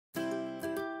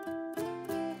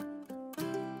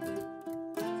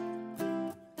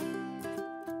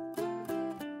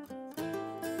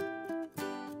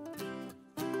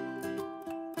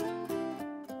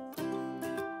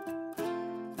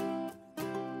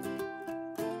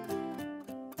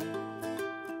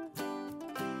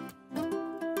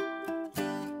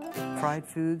Fried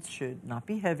foods should not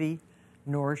be heavy,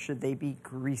 nor should they be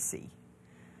greasy.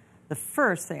 The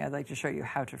first thing I'd like to show you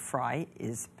how to fry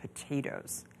is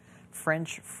potatoes,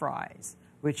 French fries,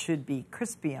 which should be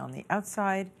crispy on the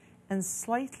outside and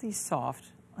slightly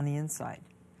soft on the inside.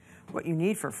 What you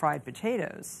need for fried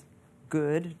potatoes,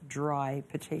 good dry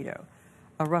potato.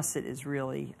 A russet is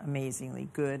really amazingly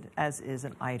good, as is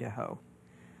an Idaho.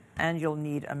 And you'll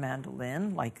need a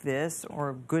mandolin like this or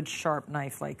a good sharp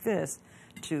knife like this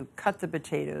to cut the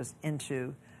potatoes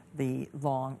into the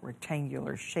long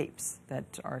rectangular shapes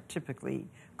that are typically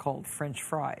called French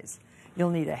fries. You'll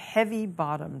need a heavy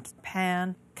bottomed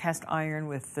pan. Cast iron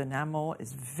with enamel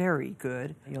is very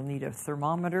good. You'll need a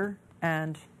thermometer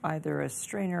and either a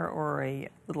strainer or a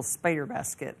little spider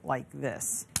basket like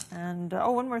this. And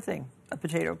oh, one more thing, a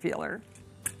potato peeler.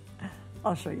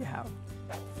 I'll show you how.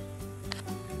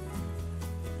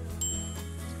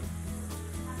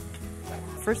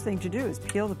 First thing to do is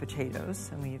peel the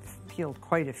potatoes, and we've peeled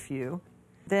quite a few.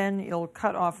 Then you'll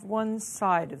cut off one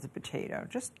side of the potato.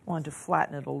 Just want to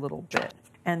flatten it a little bit.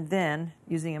 And then,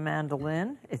 using a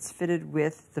mandolin, it's fitted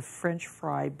with the French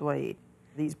fry blade.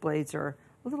 These blades are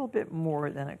a little bit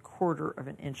more than 1/4 of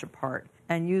an inch apart.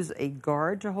 And use a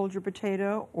guard to hold your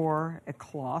potato or a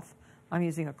cloth. I'm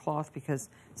using a cloth because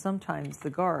sometimes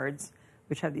the guards,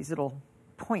 which have these little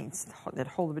points that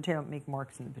hold the potato, make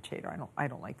marks in the potato. I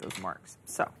don't like those marks.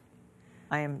 So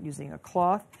I am using a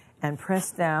cloth and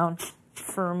press down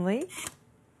firmly,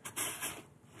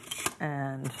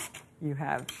 and you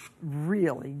have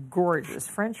really gorgeous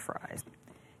French fries.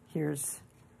 Here's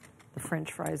the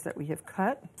French fries that we have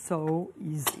cut. So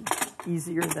easy,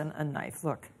 easier than a knife.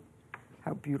 Look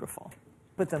how beautiful.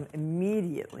 Put them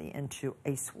immediately into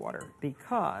ice water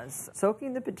because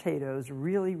soaking the potatoes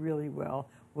really, really well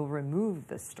will remove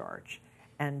the starch,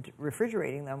 and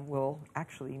refrigerating them will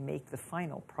actually make the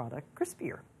final product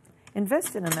crispier.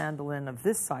 Invest in a mandolin of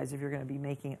this size if you're going to be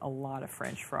making a lot of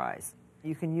French fries.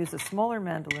 You can use a smaller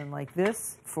mandolin like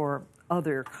this for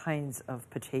other kinds of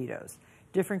potatoes.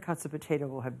 Different cuts of potato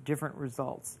will have different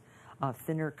results.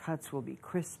 Thinner cuts will be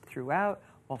crisp throughout,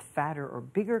 while fatter or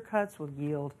bigger cuts will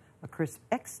yield a crisp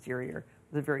exterior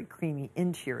with a very creamy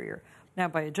interior. Now,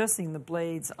 by adjusting the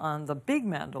blades on the big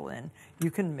mandolin,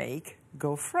 you can make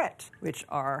gaufrettes, which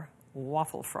are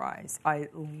waffle fries. I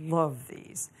love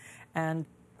these. And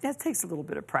that takes a little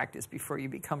bit of practice before you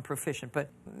become proficient, but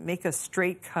make a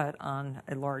straight cut on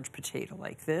a large potato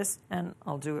like this, and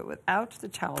I'll do it without the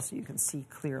towel so you can see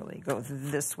clearly. Go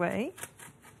this way,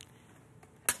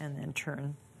 and then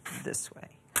turn this way.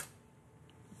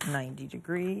 90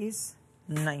 degrees,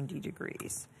 90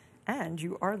 degrees. And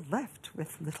you are left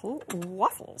with little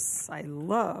waffles. I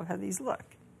love how these look.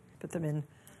 Put them in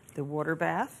the water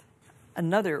bath.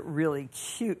 Another really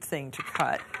cute thing to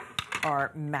cut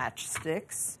are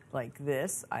matchsticks like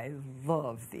this. I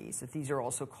love these. These are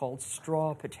also called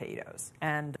straw potatoes.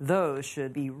 And those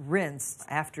should be rinsed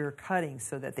after cutting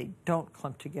so that they don't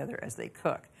clump together as they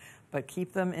cook. But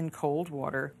keep them in cold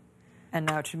water. And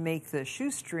now to make the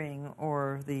shoestring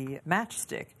or the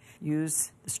matchstick,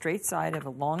 use the straight side of a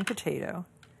long potato.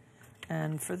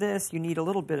 And for this, you need a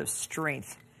little bit of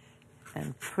strength.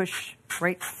 And push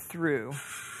right through.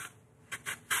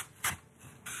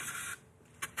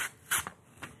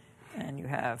 And you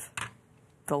have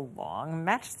the long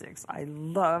matchsticks. I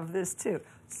love this too.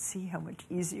 See how much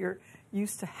easier? You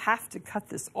used to have to cut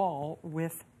this all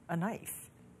with a knife.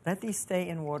 Let these stay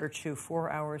in water 4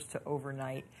 hours to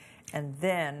overnight, and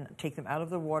then take them out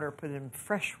of the water, put them in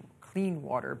fresh, clean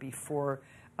water before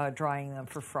drying them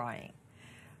for frying.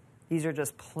 These are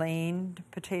just plain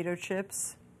potato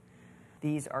chips.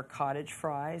 These are cottage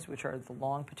fries, which are the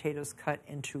long potatoes cut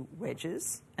into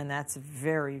wedges, and that's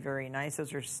very, very nice.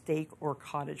 Those are steak or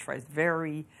cottage fries,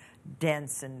 very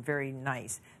dense and very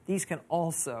nice. These can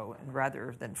also,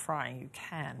 rather than frying, you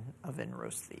can oven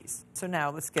roast these. So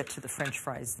now let's get to the French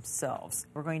fries themselves.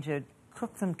 We're going to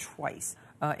cook them twice.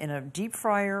 In a deep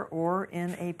fryer or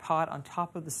in a pot on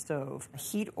top of the stove.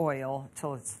 Heat oil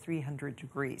till it's 300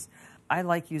 degrees. I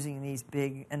like using these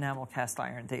big enamel cast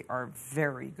iron. They are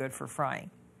very good for frying.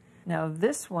 Now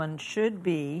this one should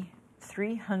be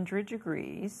 300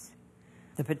 degrees.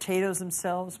 The potatoes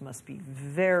themselves must be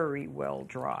very well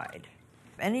dried.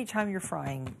 Anytime you're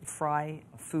frying, fry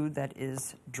food that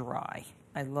is dry.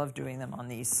 I love doing them on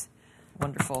these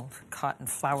wonderful cotton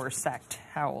flour sack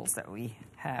towels that we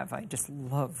have. I just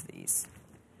love these.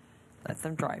 Let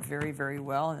them dry very, very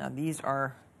well. Now these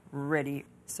are ready.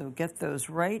 So get those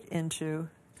right into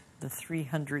the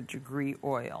 300 degree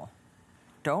oil.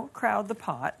 Don't crowd the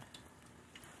pot.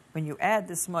 When you add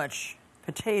this much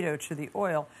potato to the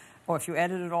oil, or if you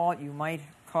added it all, you might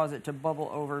cause it to bubble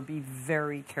over, be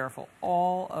very careful.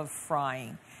 All of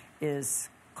frying is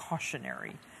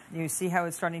cautionary. You see how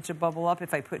it's starting to bubble up?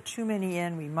 If I put too many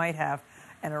in, we might have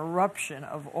an eruption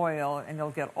of oil and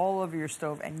it'll get all over your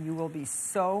stove and you will be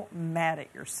so mad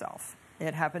at yourself.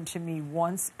 It happened to me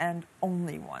once and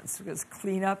only once because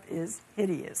cleanup is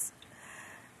hideous.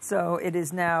 So it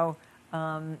is now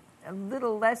a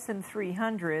little less than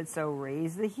 300, so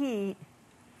raise the heat.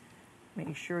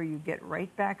 Make sure you get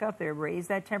right back up there. Raise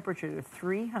that temperature to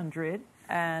 300,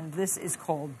 and this is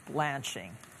called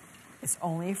blanching. It's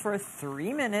only for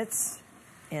 3 minutes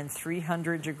in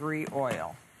 300-degree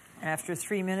oil. After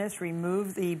 3 minutes,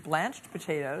 remove the blanched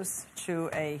potatoes to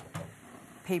a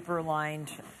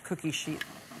paper-lined cookie sheet.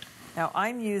 Now,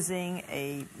 I'm using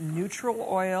a neutral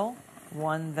oil,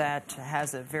 one that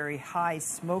has a very high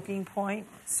smoking point,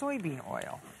 soybean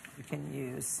oil. You can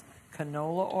use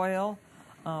canola oil,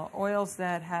 oils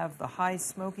that have the high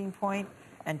smoking point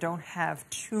and don't have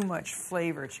too much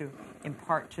flavor to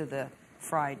impart to the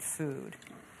fried food.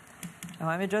 Now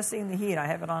I'm adjusting the heat. I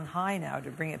have it on high now to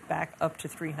bring it back up to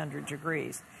 300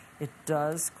 degrees. It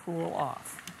does cool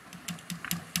off.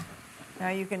 Now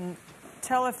you can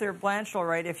tell if they're blanched all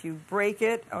right if you break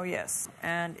it. Oh yes,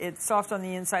 and it's soft on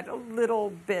the inside, a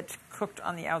little bit cooked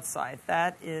on the outside.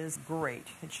 That is great.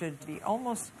 It should be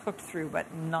almost cooked through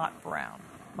but not brown.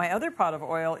 My other pot of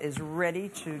oil is ready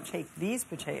to take these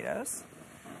potatoes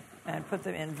and put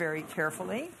them in very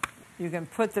carefully. You can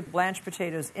put the blanched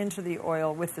potatoes into the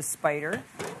oil with the spider,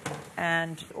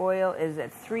 and oil is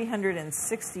at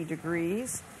 360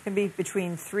 degrees. It can be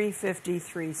between 350,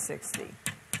 360,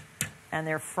 and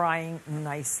they're frying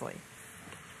nicely.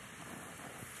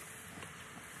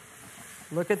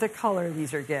 Look at the color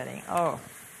these are getting. Oh,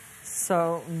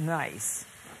 so nice.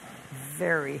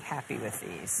 Very happy with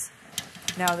these.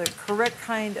 Now, the correct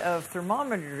kind of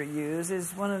thermometer to use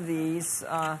is one of these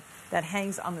that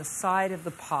hangs on the side of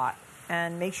the pot.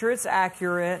 And make sure it's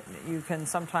accurate. You can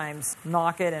sometimes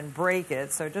knock it and break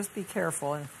it, so just be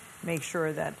careful and make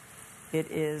sure that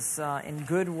it is in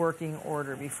good working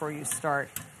order before you start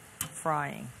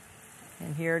frying.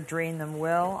 And here, drain them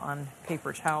well on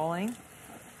paper toweling.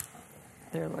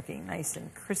 They're looking nice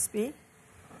and crispy.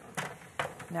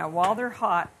 Now, while they're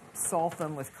hot, salt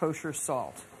them with kosher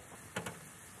salt.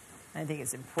 I think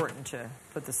it's important to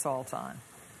put the salt on.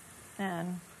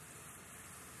 And,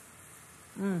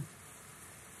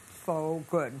 so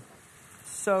good.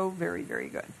 So very, very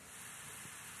good.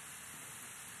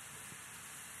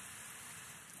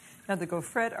 Now the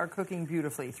gaufrettes are cooking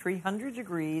beautifully, 300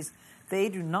 degrees. They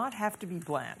do not have to be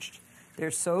blanched.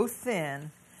 They're so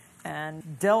thin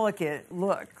and delicate.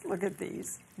 Look at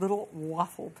these little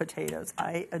waffle potatoes.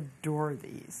 I adore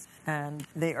these. And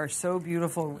they are so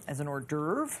beautiful as an hors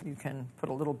d'oeuvre. You can put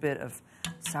a little bit of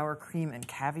sour cream and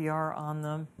caviar on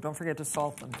them. Don't forget to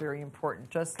salt them, very important.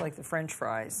 Just like the French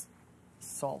fries,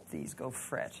 salt these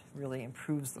gaufrettes. Really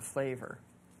improves the flavor.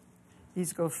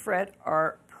 These gaufrettes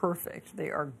are perfect. They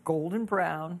are golden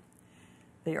brown.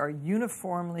 They are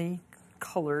uniformly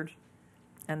colored,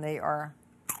 and they are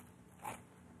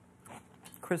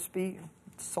crispy,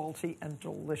 salty, and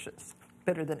delicious.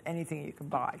 Better than anything you can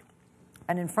buy.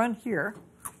 And in front here,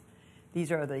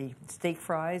 these are the steak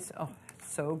fries. Oh,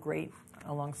 so great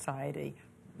alongside a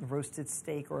roasted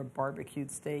steak or a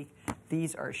barbecued steak.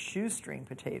 These are shoestring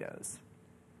potatoes.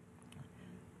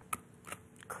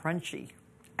 Crunchy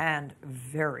and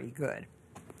very good.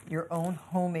 Your own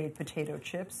homemade potato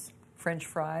chips, French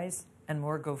fries, and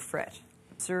more gaufrettes.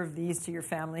 Serve these to your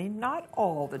family, not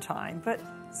all the time, but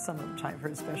some of the time for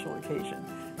a special occasion.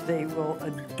 They will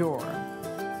adore.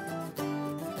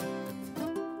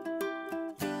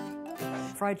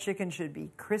 Fried chicken should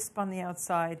be crisp on the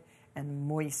outside and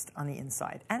moist on the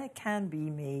inside, and it can be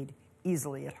made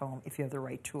easily at home if you have the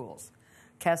right tools.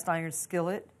 Cast iron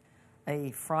skillet,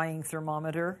 a frying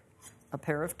thermometer, a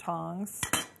pair of tongs,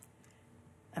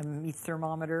 a meat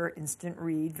thermometer, instant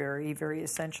read, very, very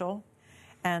essential,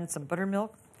 and some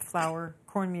buttermilk, flour,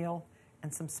 cornmeal,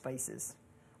 and some spices.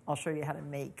 I'll show you how to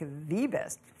make the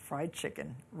best fried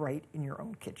chicken right in your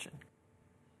own kitchen.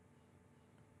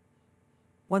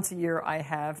 Once a year, I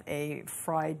have a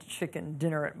fried chicken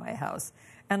dinner at my house,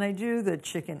 and I do the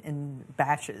chicken in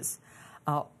batches.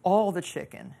 All the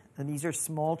chicken, and these are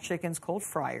small chickens, cold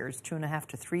fryers, 2.5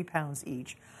 to 3 pounds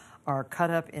each, are cut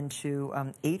up into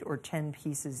 8 or 10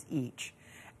 pieces each.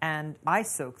 And I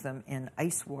soak them in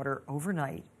ice water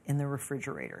overnight in the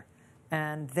refrigerator.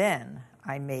 And then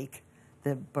I make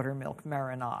the buttermilk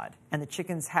marinade. And the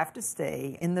chickens have to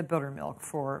stay in the buttermilk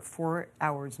for 4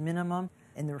 hours minimum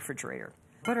in the refrigerator.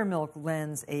 Buttermilk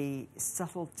lends a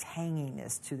subtle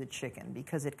tanginess to the chicken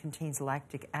because it contains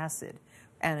lactic acid,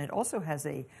 And it also has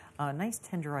a nice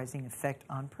tenderizing effect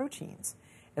on proteins.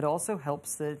 It also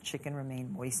helps the chicken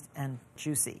remain moist and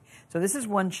juicy. So this is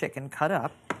one chicken cut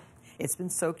up. It's been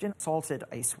soaked in salted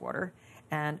ice water.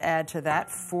 And add to that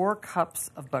 4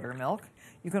 cups of buttermilk.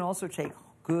 You can also take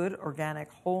good organic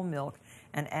whole milk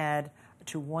and add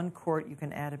to 1 quart, you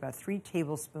can add about 3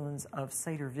 tablespoons of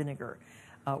cider vinegar.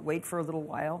 Wait for a little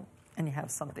while and you have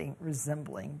something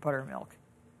resembling buttermilk.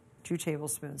 2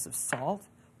 tablespoons of salt,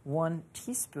 1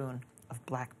 teaspoon of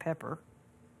black pepper,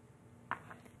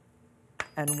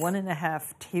 and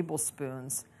 1.5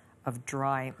 tablespoons of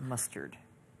dry mustard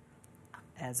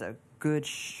as a good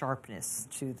sharpness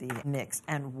to the mix,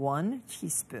 and 1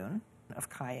 teaspoon of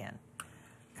cayenne.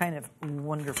 Kind of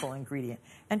wonderful ingredient.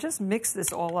 And just mix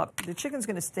this all up. The chicken's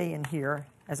going to stay in here,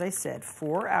 as I said,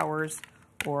 4 hours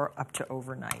or up to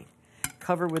overnight.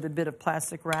 Cover with a bit of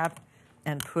plastic wrap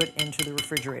and put into the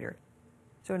refrigerator.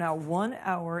 So now 1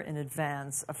 hour in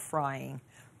advance of frying,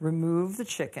 remove the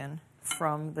chicken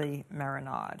from the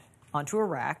marinade onto a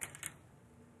rack.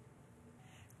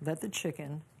 Let the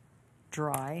chicken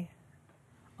dry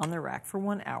on the rack for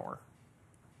 1 hour.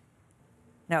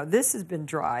 Now this has been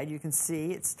dried. You can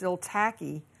see it's still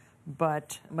tacky,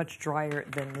 but much drier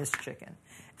than this chicken.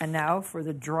 And now for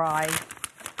the dry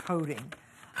coating.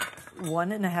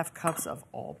 1.5 cups of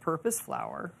all-purpose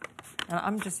flour. And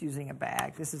I'm just using a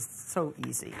bag. This is so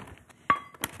easy.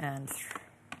 And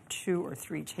 2 or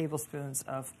 3 tablespoons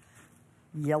of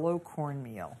yellow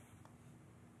cornmeal.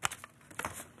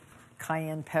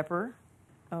 Cayenne pepper,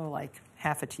 like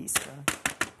half a teaspoon.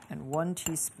 And 1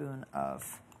 teaspoon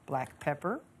of black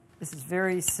pepper. This is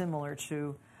very similar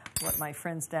to what my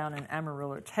friends down in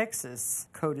Amarillo, Texas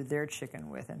coated their chicken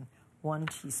with, and 1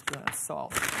 teaspoon of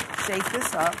salt. Shake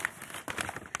this up,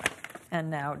 and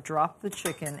now drop the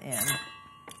chicken in.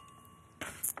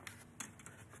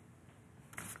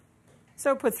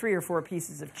 So put 3 or 4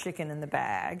 pieces of chicken in the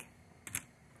bag,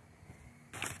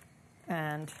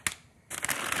 and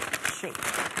shake.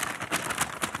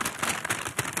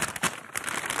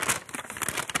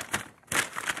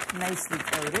 Nicely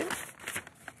coated.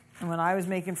 And when I was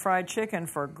making fried chicken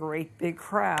for great big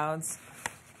crowds,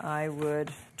 I would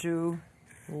do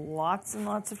lots and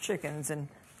lots of chickens. And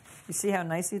you see how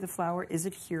nicely the flour is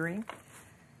adhering?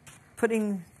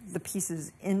 Putting the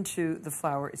pieces into the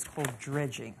flour is called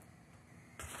dredging.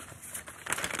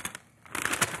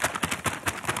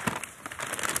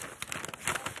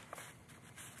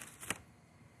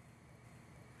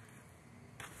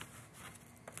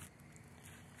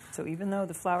 So even though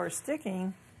the flour is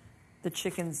sticking, the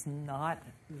chicken's not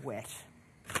wet.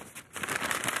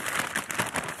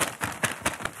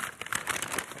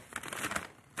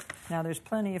 Now there's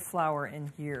plenty of flour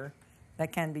in here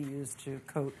that can be used to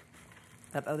coat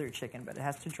that other chicken, but it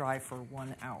has to dry for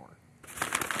 1 hour.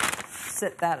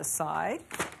 Set that aside,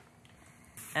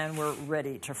 and we're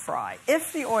ready to fry.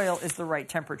 If the oil is the right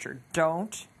temperature,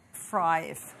 don't fry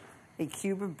if a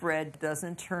cube of bread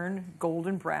doesn't turn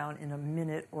golden brown in a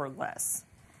minute or less.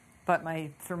 But my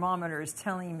thermometer is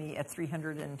telling me at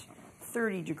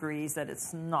 330 degrees that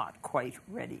it's not quite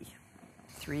ready.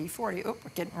 340, oh,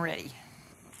 we're getting ready.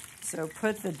 So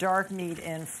put the dark meat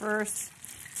in first.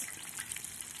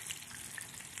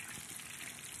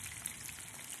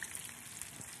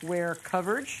 Wear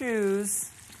covered shoes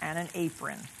and an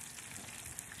apron.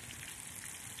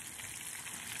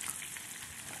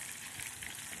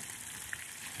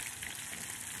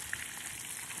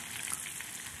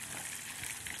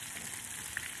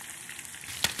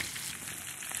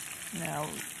 Now,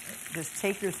 just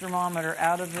take your thermometer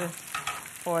out of the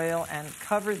oil and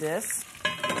cover this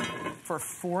for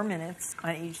 4 minutes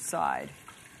on each side,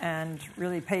 and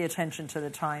really pay attention to the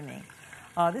timing.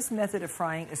 This method of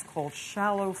frying is called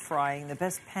shallow frying. The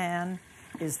best pan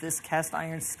is this cast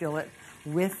iron skillet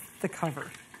with the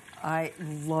cover. I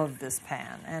love this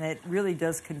pan, and it really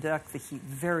does conduct the heat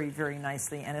very, very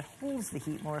nicely, and it holds the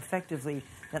heat more effectively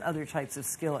than other types of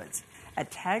skillets. At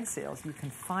tag sales, you can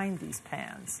find these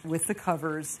pans with the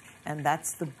covers, and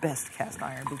that's the best cast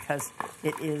iron because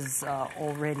it is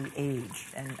already aged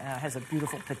and has a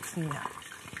beautiful patina.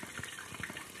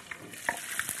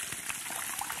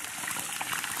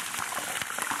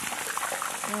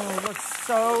 Oh, it looks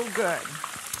so good.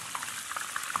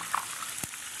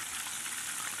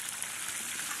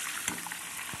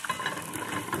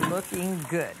 Looking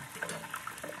good.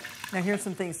 Now here's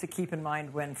some things to keep in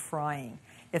mind when frying.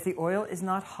 If the oil is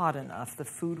not hot enough, the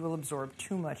food will absorb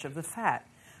too much of the fat.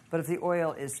 But if the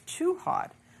oil is too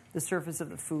hot, the surface of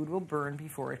the food will burn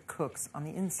before it cooks on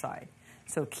the inside.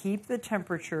 So keep the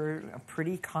temperature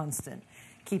pretty constant.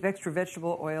 Keep extra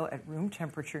vegetable oil at room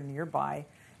temperature nearby,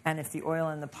 And if the oil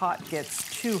in the pot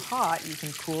gets too hot, you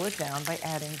can cool it down by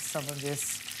adding some of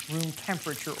this room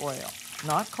temperature oil.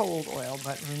 Not cold oil,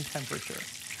 but room temperature.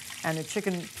 And the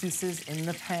chicken pieces in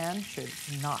the pan should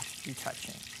not be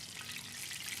touching.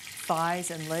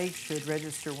 Thighs and legs should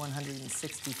register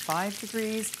 165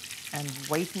 degrees, and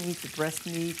white meat, the breast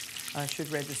meat,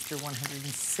 should register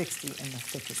 160 in the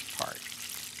thickest part.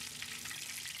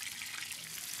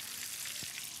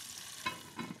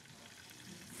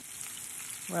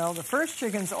 Well, the first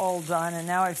chicken's all done, and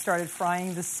now I've started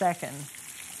frying the second.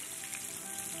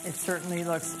 It certainly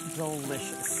looks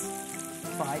delicious.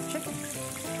 Fried chicken.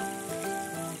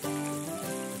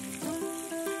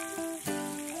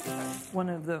 One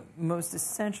of the most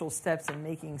essential steps in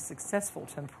making successful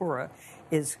tempura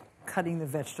is cutting the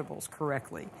vegetables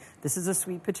correctly. This is a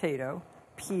sweet potato,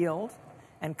 peeled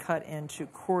and cut into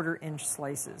 1/4-inch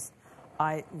slices.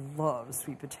 I love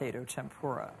sweet potato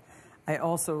tempura. I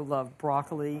also love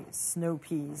broccoli, snow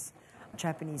peas,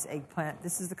 Japanese eggplant.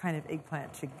 This is the kind of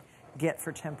eggplant to get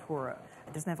for tempura.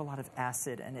 It doesn't have a lot of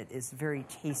acid, and it is very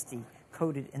tasty,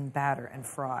 coated in batter and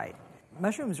fried.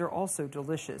 Mushrooms are also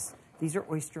delicious. These are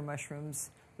oyster mushrooms,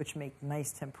 which make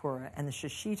nice tempura. And the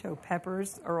shishito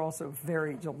peppers are also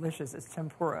very delicious as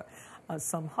tempura.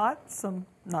 Some hot, some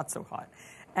not so hot.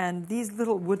 And these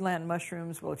little woodland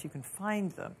mushrooms, well, if you can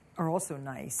find them, are also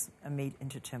nice and made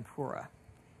into tempura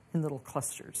in little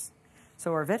clusters.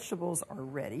 So our vegetables are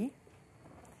ready,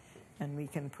 and we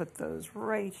can put those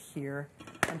right here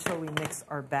until we mix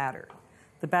our batter.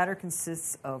 The batter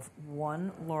consists of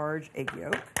 1 large egg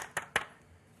yolk,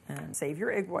 and save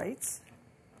your egg whites.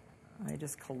 I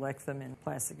just collect them in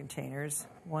plastic containers.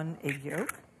 1 egg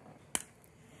yolk,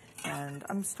 and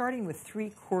I'm starting with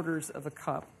 3/4 of a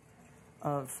cup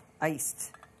of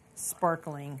iced,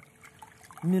 sparkling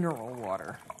mineral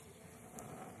water.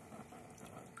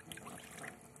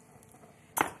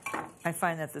 I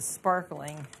find that the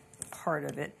sparkling part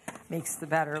of it makes the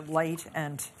batter light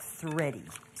and thready.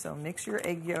 So mix your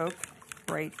egg yolk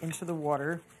right into the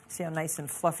water. See how nice and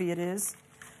fluffy it is?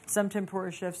 Some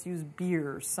tempura chefs use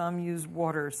beer, some use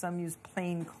water, some use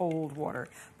plain cold water,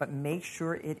 but make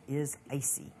sure it is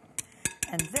icy.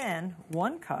 And then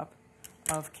 1 cup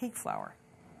of cake flour,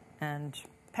 and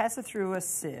pass it through a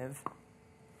sieve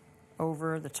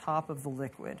over the top of the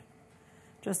liquid,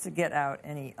 just to get out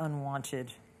any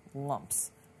unwanted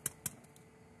lumps.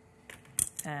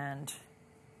 And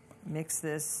mix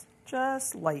this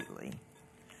just lightly.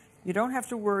 You don't have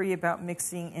to worry about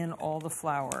mixing in all the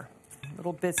flour.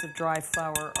 Little bits of dry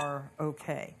flour are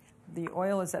okay. The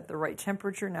oil is at the right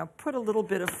temperature. Now put a little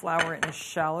bit of flour in a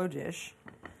shallow dish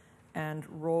and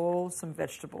roll some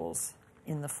vegetables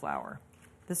in the flour.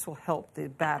 This will help the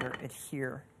batter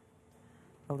adhere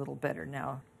a little better.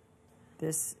 Now,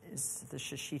 this is the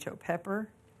shishito pepper,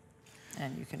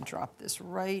 and you can drop this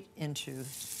right into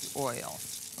the oil.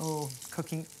 Oh,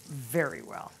 cooking very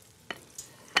well.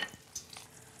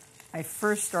 I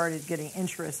first started getting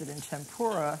interested in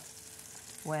tempura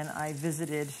when I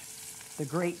visited the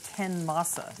great Ten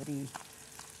Masa, the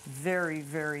very,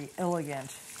 very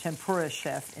elegant tempura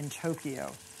chef in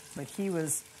Tokyo. But he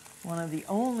was one of the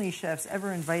only chefs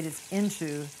ever invited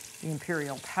into the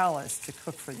imperial palace to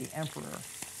cook for the emperor.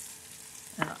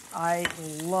 And I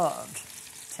loved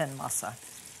Ten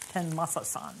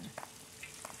Masa-san.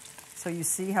 So you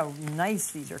see how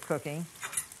nice these are cooking.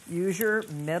 Use your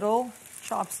metal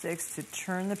chopsticks to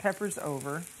turn the peppers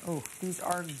over. Oh, these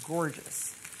are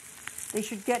gorgeous. They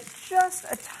should get just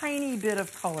a tiny bit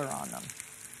of color on them.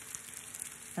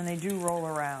 And they do roll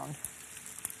around.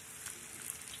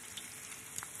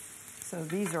 So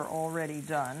these are already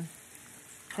done.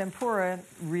 Tempura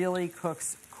really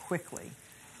cooks quickly.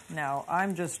 Now,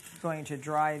 I'm just going to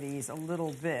dry these a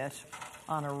little bit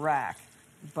on a rack,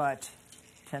 but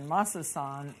Ten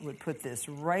Masa-san would put this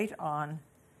right on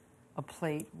a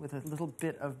plate with a little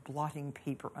bit of blotting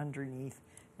paper underneath,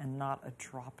 and not a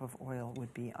drop of oil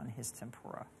would be on his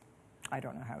tempura. I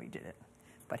don't know how he did it,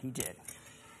 but he did.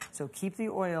 So keep the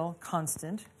oil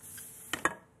constant.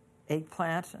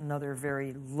 Eggplant, another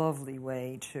very lovely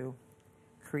way to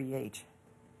create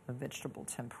a vegetable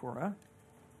tempura.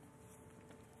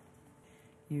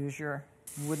 Use your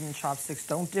wooden chopsticks.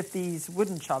 Don't dip these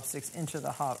wooden chopsticks into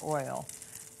the hot oil,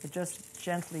 but just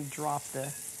gently drop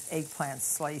the eggplant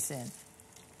slice in.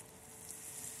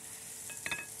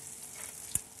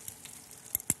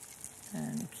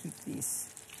 And keep these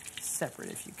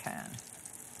separate if you can.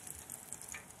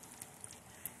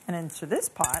 And into this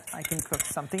pot, I can cook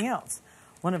something else.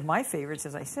 One of my favorites,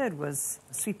 as I said, was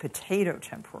sweet potato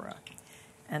tempura.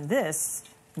 And this,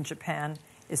 in Japan,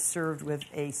 is served with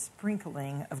a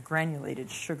sprinkling of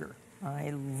granulated sugar.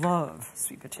 I love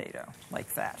sweet potato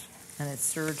like that. And it's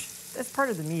served as part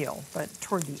of the meal, but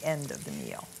toward the end of the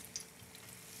meal.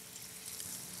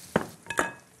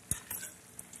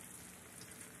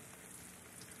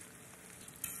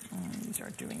 These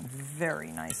are doing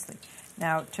very nicely.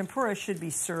 Now, tempura should be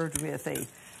served with a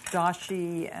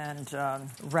dashi and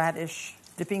radish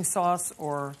dipping sauce,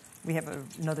 or we have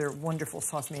another wonderful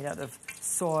sauce made out of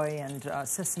soy and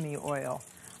sesame oil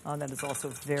that is also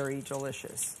very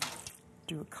delicious.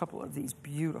 Do a couple of these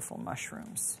beautiful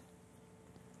mushrooms.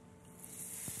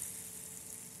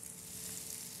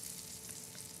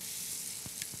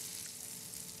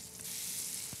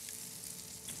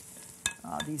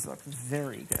 These look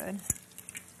very good.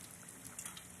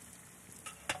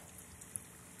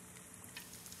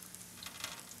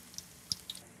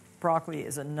 Broccoli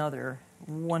is another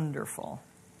wonderful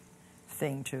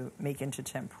thing to make into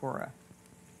tempura.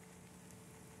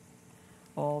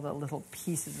 All the little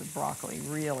pieces of broccoli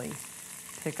really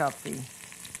pick up the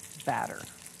batter.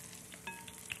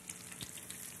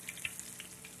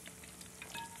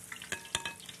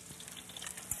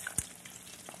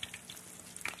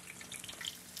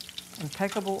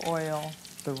 Impeccable oil,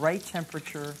 the right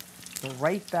temperature, the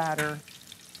right batter,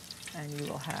 and you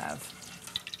will have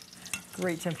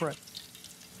great tempura.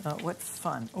 What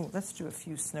fun. Oh, let's do a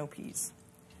few snow peas.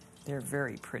 They're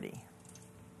very pretty.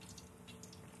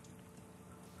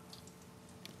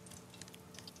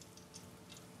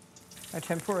 Our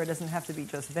tempura doesn't have to be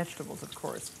just vegetables, of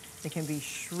course. It can be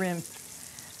shrimp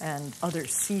and other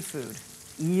seafood.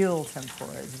 Eel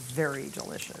tempura is very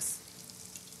delicious.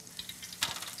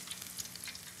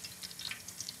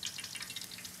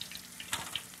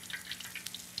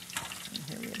 And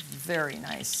here we have very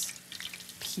nice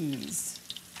peas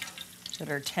that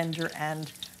are tender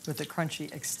and with a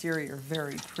crunchy exterior,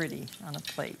 very pretty on a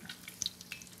plate.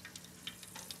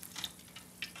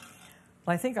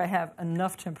 Well, I think I have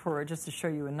enough tempura just to show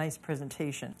you a nice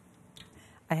presentation.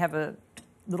 I have a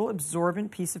little absorbent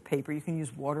piece of paper. You can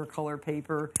use watercolor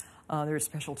paper. There's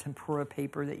special tempura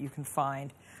paper that you can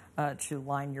find to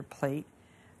line your plate.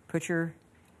 Put your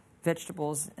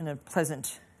vegetables in a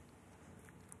pleasant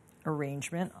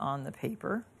arrangement on the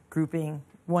paper, grouping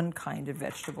one kind of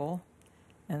vegetable,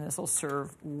 and this will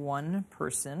serve one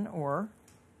person or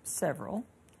several,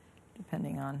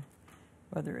 depending on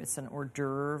whether it's an hors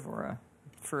d'oeuvre or a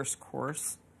first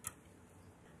course.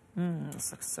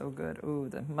 This looks so good. Oh,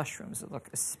 the mushrooms look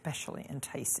especially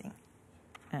enticing.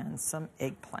 And some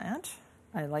eggplant.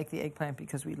 I like the eggplant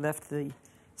because we left the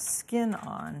skin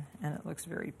on, and it looks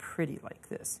very pretty like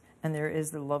this. And there is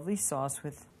the lovely sauce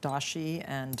with dashi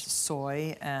and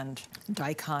soy and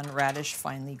daikon radish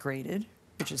finely grated,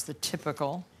 which is the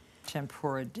typical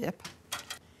tempura dip.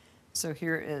 So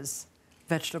here is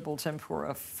vegetable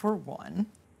tempura for one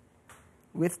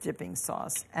with dipping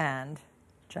sauce and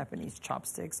Japanese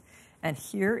chopsticks. And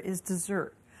here is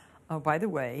dessert. Oh, by the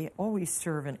way, always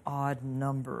serve an odd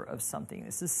number of something.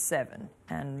 This is 7.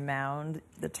 And mound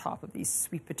the top of these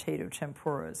sweet potato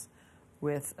tempuras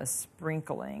with a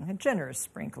sprinkling, a generous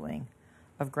sprinkling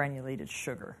of granulated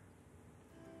sugar.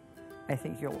 I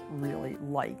think you'll really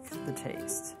like the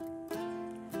taste.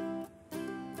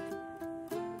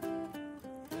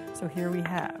 So here we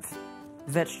have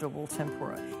vegetable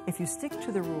tempura. If you stick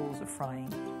to the rules of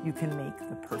frying, you can make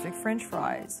the perfect French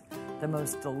fries, the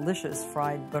most delicious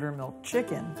fried buttermilk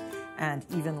chicken, and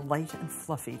even light and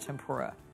fluffy tempura.